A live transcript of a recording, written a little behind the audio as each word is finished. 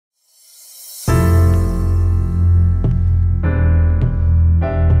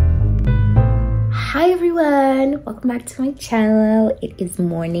everyone, welcome back to my channel. It is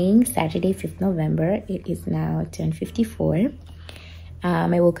morning, Saturday 5th November. It is now 10:54.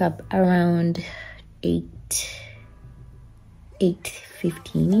 I woke up around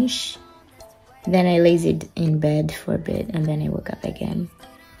 8:15 ish. Then I lazied in bed for a bit and then I woke up again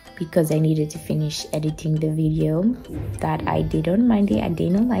because I needed to finish editing the video that I did on Monday at Day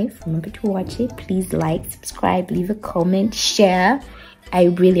in a Life. Remember to watch it. Please like, subscribe, leave a comment, share. I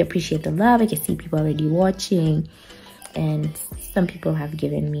really appreciate the love. I can see people already watching and some people have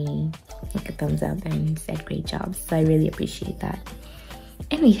given me like a thumbs up and said great job, so I really appreciate that.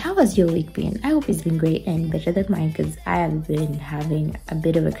 Anyway, how has your week been? I hope it's been great and better than mine because I have been having a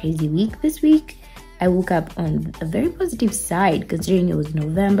bit of a crazy week this week. I woke up on a very positive side considering it was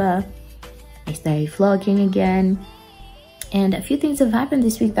November. I started vlogging again and a few things have happened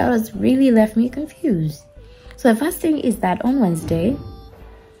this week that was really left me confused. So the first thing is that on Wednesday,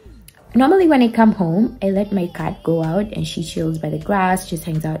 normally when I come home, I let my cat go out and she chills by the grass, just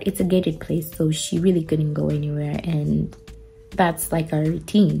hangs out. It's a gated place, so she really couldn't go anywhere and that's like our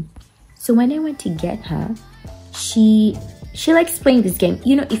routine. So when I went to get her, she likes playing this game.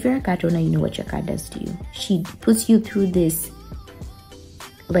 You know, if you're a cat owner, you know what your cat does to you. She puts you through this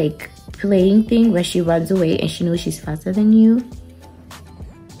like playing thing where she runs away and she knows she's faster than you.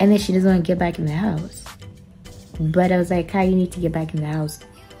 And then she doesn't want to get back in the house. But I was like, Kai, you need to get back in the house.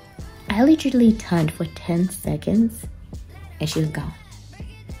 I literally turned for 10 seconds and she was gone.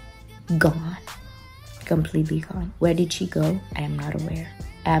 Gone. Completely gone. Where did she go? I am not aware.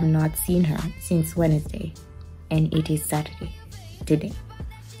 I have not seen her since Wednesday and it is Saturday today.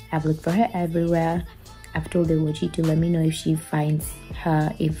 I've looked for her everywhere. I've told the Wochi to let me know if she finds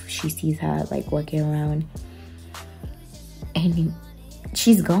her, if she sees her like walking around, and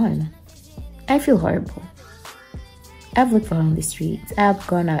she's gone. I feel horrible. I've looked for her on the streets. I've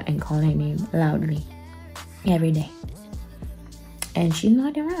gone out and called her name loudly every day and she's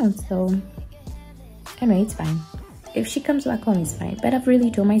not around. So anyway, it's fine. If she comes back home, it's fine. But I've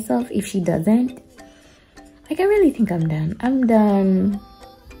really told myself if she doesn't, like, I really think I'm done. I'm done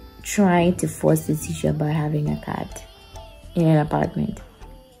trying to force this issue about having a cat in an apartment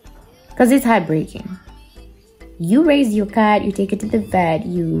because it's heartbreaking. You raise your cat, you take it to the vet,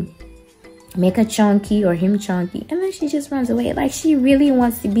 you make her chunky or him chunky, and then she just runs away. Like, she really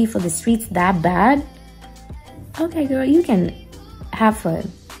wants to be for the streets that bad. Okay, girl, you can have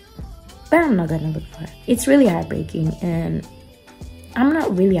fun, but I'm not gonna look for her. It's really heartbreaking and I'm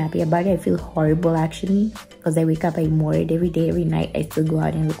not really happy about it. I feel horrible actually because I wake up, I'm worried every day, every night. I still go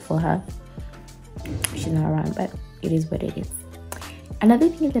out and look for her. She's not around, but it is what it is. Another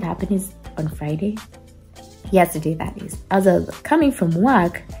thing that happened is on Friday, yesterday that is, as I was coming from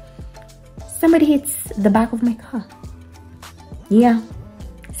work, somebody hits the back of my car. Yeah,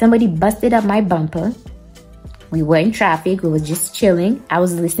 somebody busted up my bumper. We were in traffic, we were just chilling. I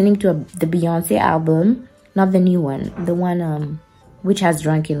was listening to the Beyonce album, not the new one, the one which has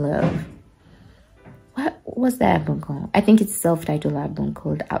Drunken Love. What's the album called? I think it's a self-titled album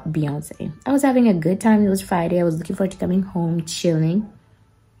called Beyonce. I was having a good time. It was Friday. I was looking forward to coming home, chilling.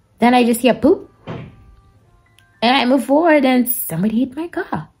 Then I just hear poop. And I move forward and somebody hit my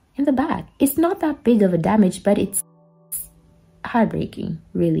car in the back. It's not that big of a damage, but it's heartbreaking,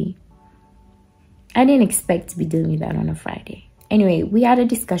 really. I didn't expect to be dealing with that on a Friday. Anyway, we had a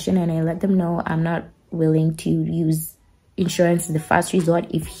discussion and I let them know I'm not willing to use insurance as the first resort.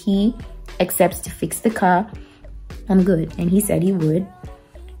 If he accepts to fix the car, I'm good. And he said he would.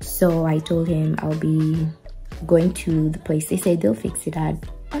 So I told him I'll be going to the place they say they'll fix it at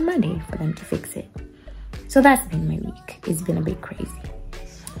on Monday for them to fix it. So that's been my week. It's been a bit crazy.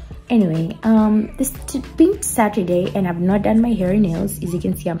 Anyway, this being Saturday and I've not done my hair and nails. As you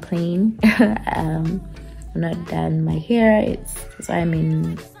can see, I'm plain. I'm not done my hair. So I'm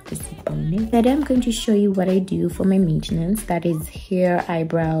in this bonnet. Then I'm going to show you what I do for my maintenance. That is hair,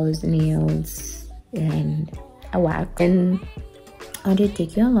 eyebrows, nails, and a wax. And I want to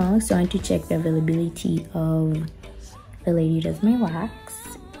take you along. So I want to check the availability of the lady who does my wax.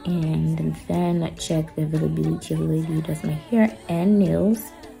 And then check the availability of the lady who does my hair and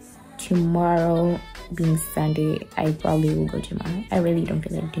nails. Tomorrow being Sunday, I probably will go tomorrow. I really don't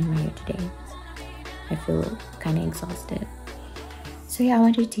feel like doing my hair today. I feel kind of exhausted. So yeah, I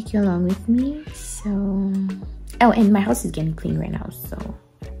want to take you along with me. So, oh, and my house is getting clean right now. So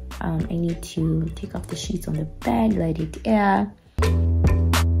I need to take off the sheets on the bed, let it air.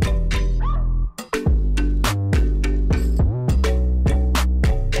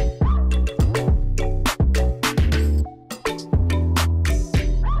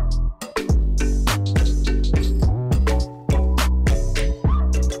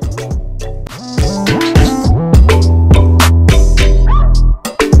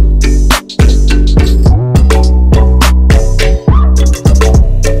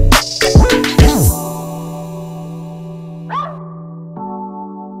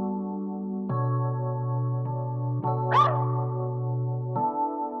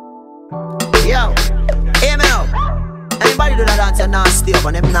 stay up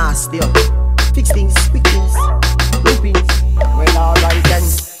and them nasty up. Fix things, quick things, loopings. Well, alright then.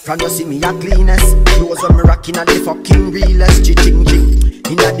 From you see me a cleanest. Clothes when me rocking at the fucking realest. Ching-ching.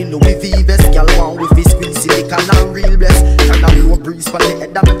 Inna the Louis V vest, girl want with his squeeze silicone and real bless. Can a blow breeze for the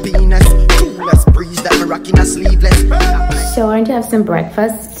head of my penis. Coolest breeze that me rocking a sleeveless. So I want to have some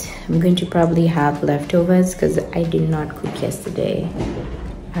breakfast. I'm going to probably have leftovers because I did not cook yesterday.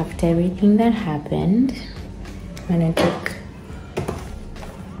 After everything that happened, I'm gonna cook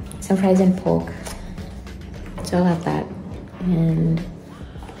some fries and pork. So I'll have that, and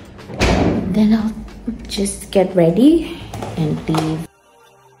then I'll just get ready and leave.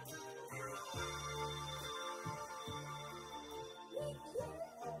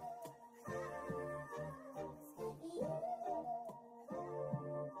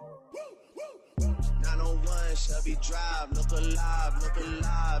 Drive, look alive,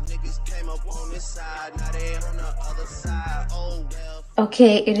 niggas came up on this side, now they on the other side. Oh well.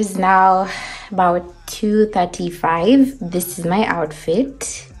 Okay, it is now about 2:35. This is my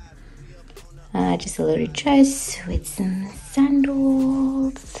outfit. Just a little dress with some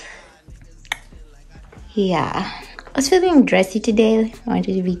sandals. Yeah, I was feeling dressy today. I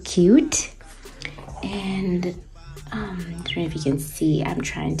wanted to be cute, and I don't know if you can see, I'm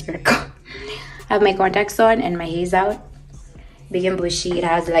trying to record. I have my contacts on and my hair's out, big and bushy. It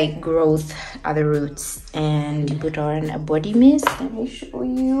has like growth at the roots, and you put on a body mist. Let me show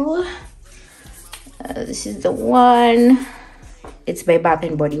you. This is the one. It's by Bath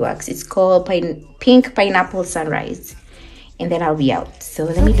and Body Works. It's called Pink Pineapple Sunrise, and then I'll be out. So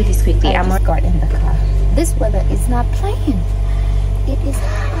let me do this quickly. I just got in the car. This weather is not playing. It is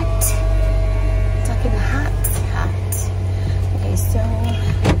hot. Talking hot. Okay, so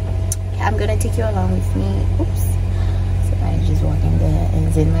I'm gonna take you along with me. Oops, somebody's just walking there and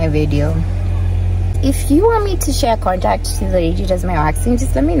it's in my video. If you want me to share contact to the lady who does my waxing,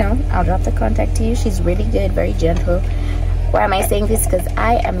 just let me know. I'll drop the contact to you. She's really good, very gentle. Why am I saying this? Because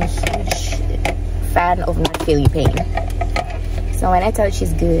I am a huge fan of not feeling pain. So when I tell you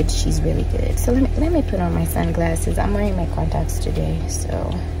she's good, she's really good. So let me put on my sunglasses. I'm wearing my contacts today, so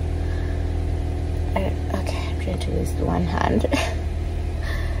okay, I'm trying to use one hand.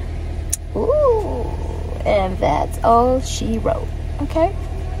 Ooh, and that's all she wrote. Okay,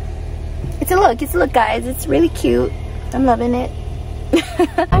 it's a look, guys. It's really cute. I'm loving it.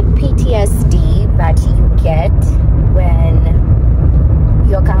 PTSD that you get when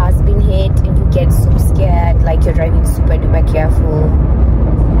your car has been hit and you get so scared, like you're driving super duper careful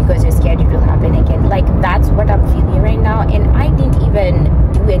because you're scared it will happen again. Like, that's what I'm feeling right now, and I didn't even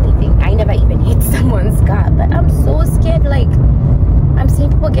do anything. I never even hit someone's car, but I'm so scared. Like, I'm seeing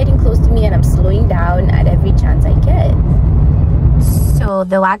people getting close to me and I'm slowing down at every chance I get. So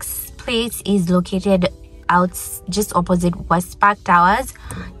the wax place is located out just opposite Westpark Towers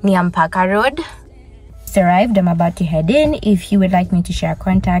near Mpaka Road. It's arrived. I'm about to head in. If you would like me to share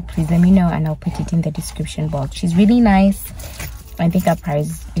contact, please let me know and I'll put it in the description box. She's really nice. I think her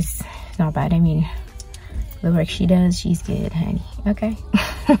price is not bad. I mean, the work she does, she's good, honey. Okay.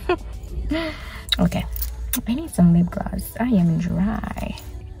 Okay, I need some lip gloss. I am dry.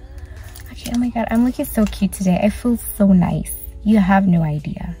 Okay, oh my god, I'm looking so cute today. I feel so nice. You have no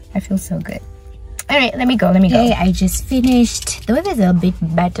idea. I feel so good. All right, let me go. Okay, I just finished. The weather's a bit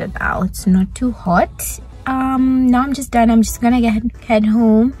better now. It's not too hot. Now I'm just done. I'm just gonna head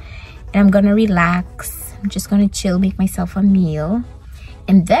home and I'm gonna relax. I'm just gonna chill, make myself a meal,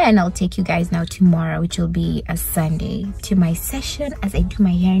 and then I'll take you guys now tomorrow, which will be a Sunday, to my session as I do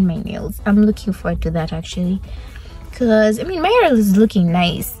my hair and my nails. I'm looking forward to that actually, because I mean, my hair is looking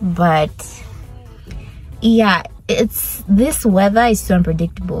nice, but yeah, it's this weather is so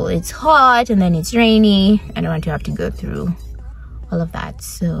unpredictable. It's hot and then it's rainy. I don't want to have to go through all of that.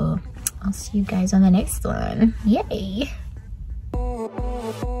 So I'll see you guys on the next one. Yay!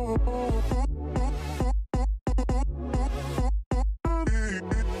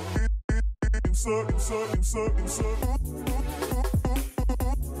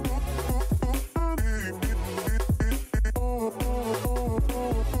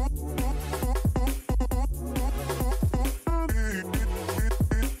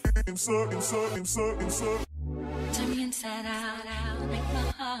 Turn me inside out, make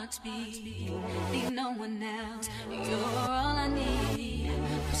my heart beat, need no one else. You're all I need,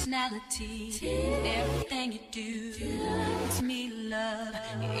 personality, everything you do, it's me love,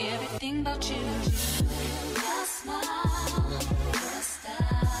 everything about you. Your smile, your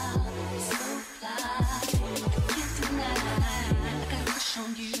style, so fly, I can't deny, I got a crush on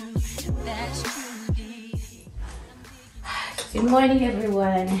you, that's true. Good morning,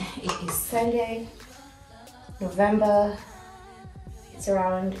 everyone. It is Sunday, November It's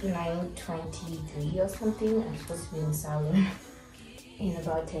around 9:23 or something. I'm supposed to be in the salon in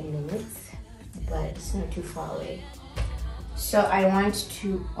about 10 minutes, but it's not too far away. So I want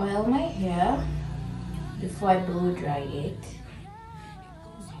to oil my hair before I blow dry it.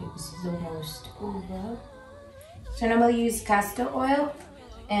 Okay, this is almost over. So I'm gonna use castor oil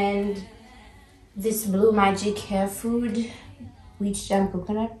and this Blue Magic hair food wheat jam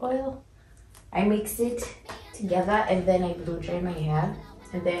coconut oil. I mix it together and then I blow dry my hair.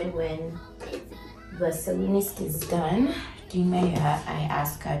 And then when the salonist is done doing my hair, I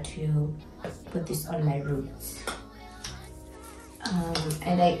ask her to put this on my roots.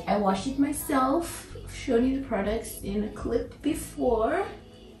 And I wash it myself. I've shown you the products in a clip before.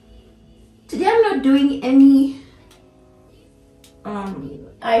 Today I'm not doing any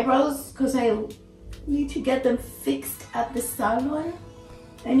eyebrows because I need to get them fixed at the salon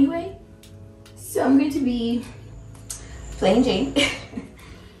anyway. So I'm going to be plain Jane.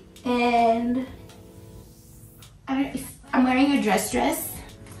 And I'm wearing a dress. I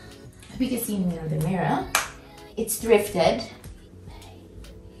hope you can see me on the mirror. It's thrifted.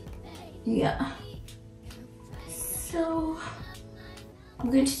 Yeah. So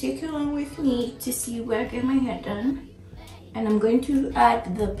I'm going to take you along with me to see where I get my hair done. And I'm going to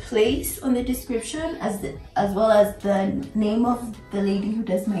add the place on the description as well as the name of the lady who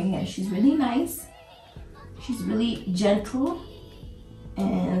does my hair. She's really nice. She's really gentle.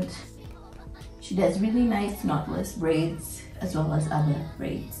 And she does really nice knotless braids as well as other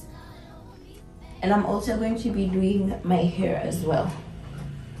braids. And I'm also going to be doing my hair as well.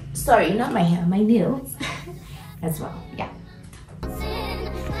 Sorry, not my hair, my nails as well. Yeah.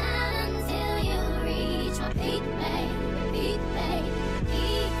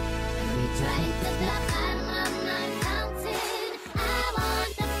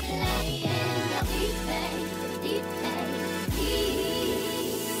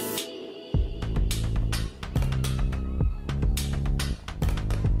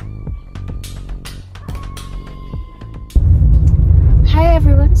 Hi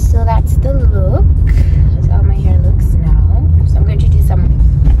everyone, so that's the look. That's how my hair looks now. So I'm going to do some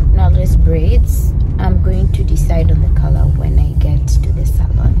knotless braids. I'm going to decide on the color when I get to the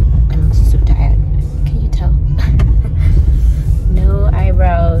salon. I'm so tired. Can you tell? No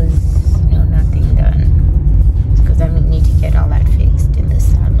eyebrows, no nothing done. It's because I need to get all that fixed in the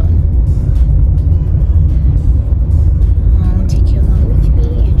salon. I'll take you along with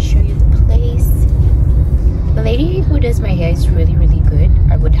me and show you the place. The lady who does my hair is really good.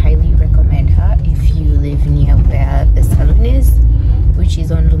 I would highly recommend her if you live near where the salon is, which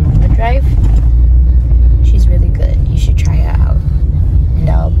is on Lumumba Drive. She's really good. You should try her out. And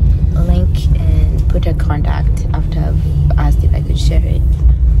I'll link and put her contact after I've asked if I could share it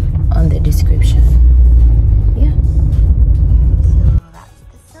on the description. Yeah. So that's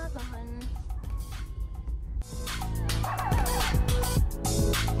the salon.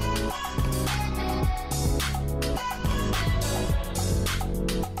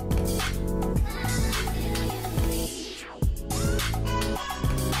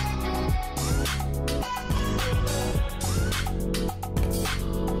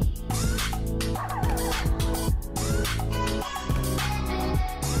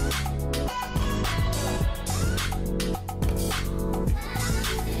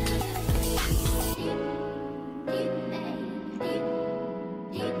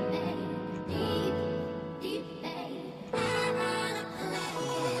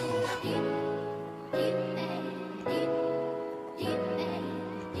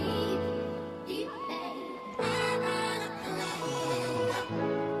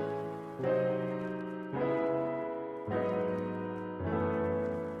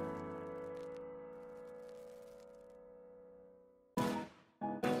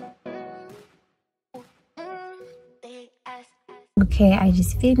 Okay, I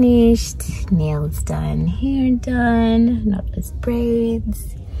just finished. Nails done, hair done, knotless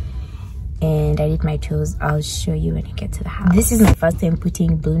braids, and I did my toes. I'll show you when I get to the house. This is my first time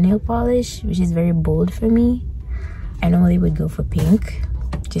putting blue nail polish, which is very bold for me. I normally would go for pink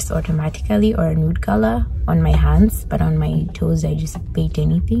just automatically, or a nude color on my hands, but on my toes I just paint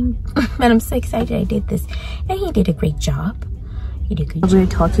anything. And I'm so excited I did this, and he did a great job. We're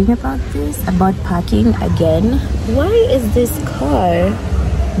talking about this, about parking again. Why is this car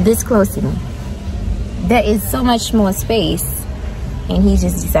this close to me? There is so much more space, and he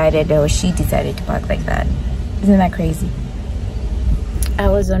just decided, or she decided to park like that. Isn't that crazy? I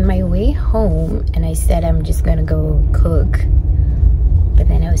was on my way home and I said I'm just gonna go cook, but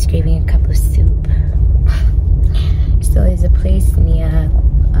then I was craving a cup of soup. So there's a place near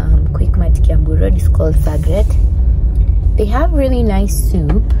Kiambu Road. It's called Sagret. They have really nice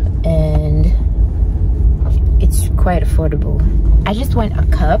soup and it's quite affordable. I just want a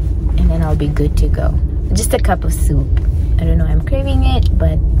cup and then I'll be good to go. Just a cup of soup. I don't know, I'm craving it,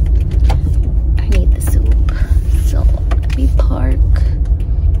 but I need the soup. So let me park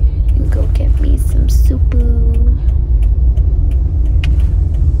and go get me some soup.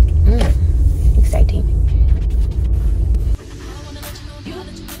 Exciting.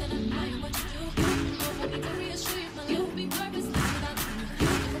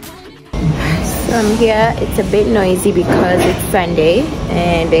 So here it's a bit noisy because it's Sunday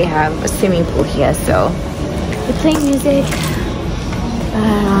and they have a swimming pool here, so they're playing music.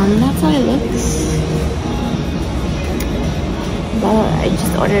 That's how it looks. But I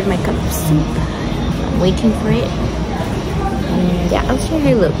just ordered my cup of soup. I'm waiting for it. And yeah, I'll show you how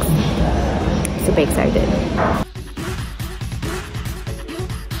it looks. Super excited.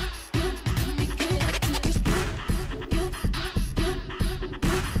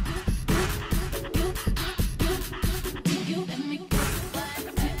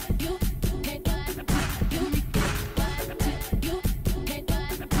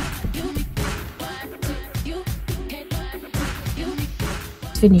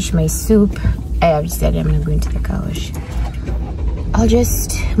 Finish my soup. I have decided I'm not going to the car wash. I'll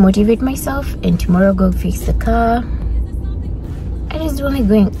just motivate myself and tomorrow go fix the car. I just only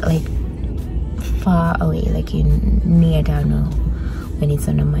going like far away, like near down when it's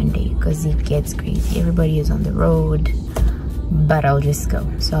on a Monday, because it gets crazy. Everybody is on the road, but I'll just go.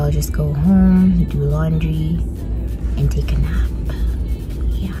 So I'll just go home, do laundry, and take a nap.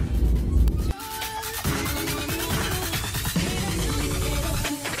 Yeah.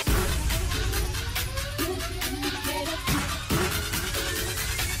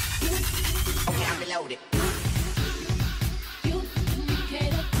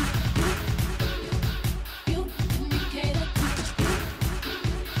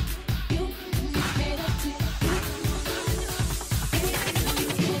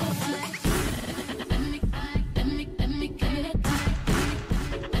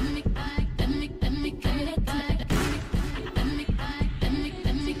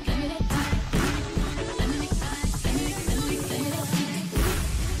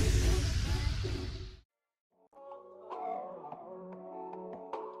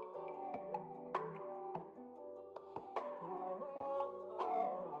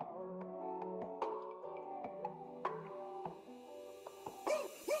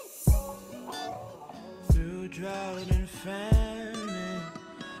 Drought and famine,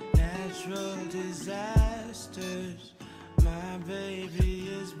 natural disasters. My baby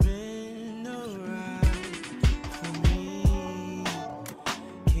has been around for me.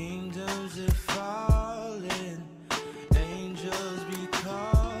 Kingdoms are falling, angels be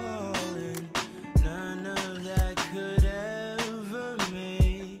calling. None of that could ever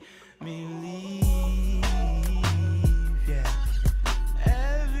make me leave. Yeah.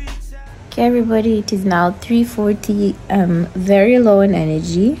 Every time. Okay, everybody, it is now 3:40. Very low in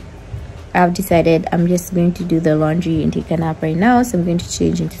energy. I've decided I'm just going to do the laundry and take a nap right now, so I'm going to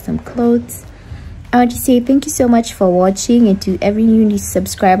change into some clothes. I want to say thank you so much for watching, and to every new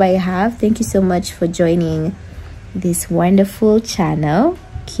subscriber I have, thank you so much for joining this wonderful channel.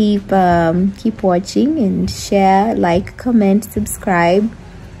 Keep watching and share, like, comment, subscribe.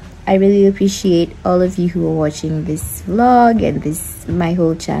 I really appreciate all of you who are watching this vlog and my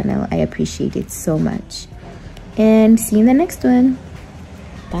whole channel. I appreciate it so much, and see you in the next one.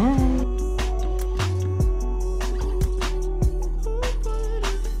 Bye.